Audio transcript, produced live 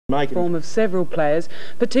Form of several players,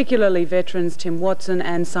 particularly veterans Tim Watson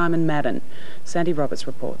and Simon Madden. Sandy Roberts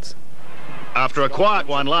reports. After a quiet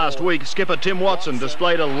one last week, skipper Tim Watson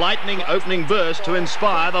displayed a lightning opening burst to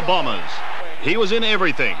inspire the Bombers. He was in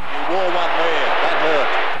everything. He wore one there.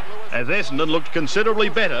 That hurt. As Essendon looked considerably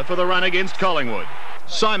better for the run against Collingwood.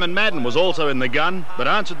 Simon Madden was also in the gun, but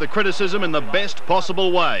answered the criticism in the best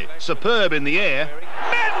possible way. Superb in the air.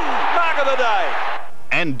 Madden, mark of the day.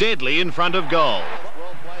 And deadly in front of goal.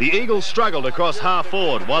 The Eagles struggled across half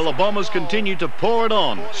forward while the Bombers continued to pour it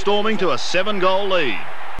on, storming to a 7-goal lead.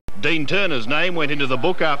 Dean Turner's name went into the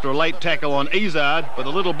book after a late tackle on Izzard, but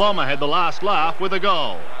the little Bomber had the last laugh with a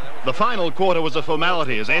goal. The final quarter was a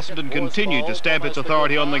formality as Essendon continued to stamp its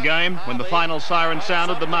authority on the game. When the final siren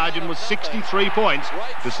sounded, the margin was 63 points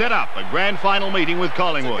to set up a grand final meeting with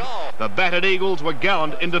Collingwood. The battered Eagles were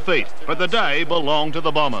gallant in defeat, but the day belonged to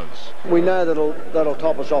the Bombers. We know that'll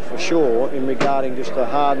top us off for sure in regarding just the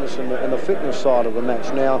hardness and the fitness side of the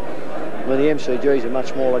match. Now, I mean, the MCG is a much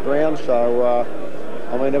smaller ground, so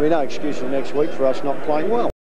I mean, there'll be no excuse next week for us not playing well.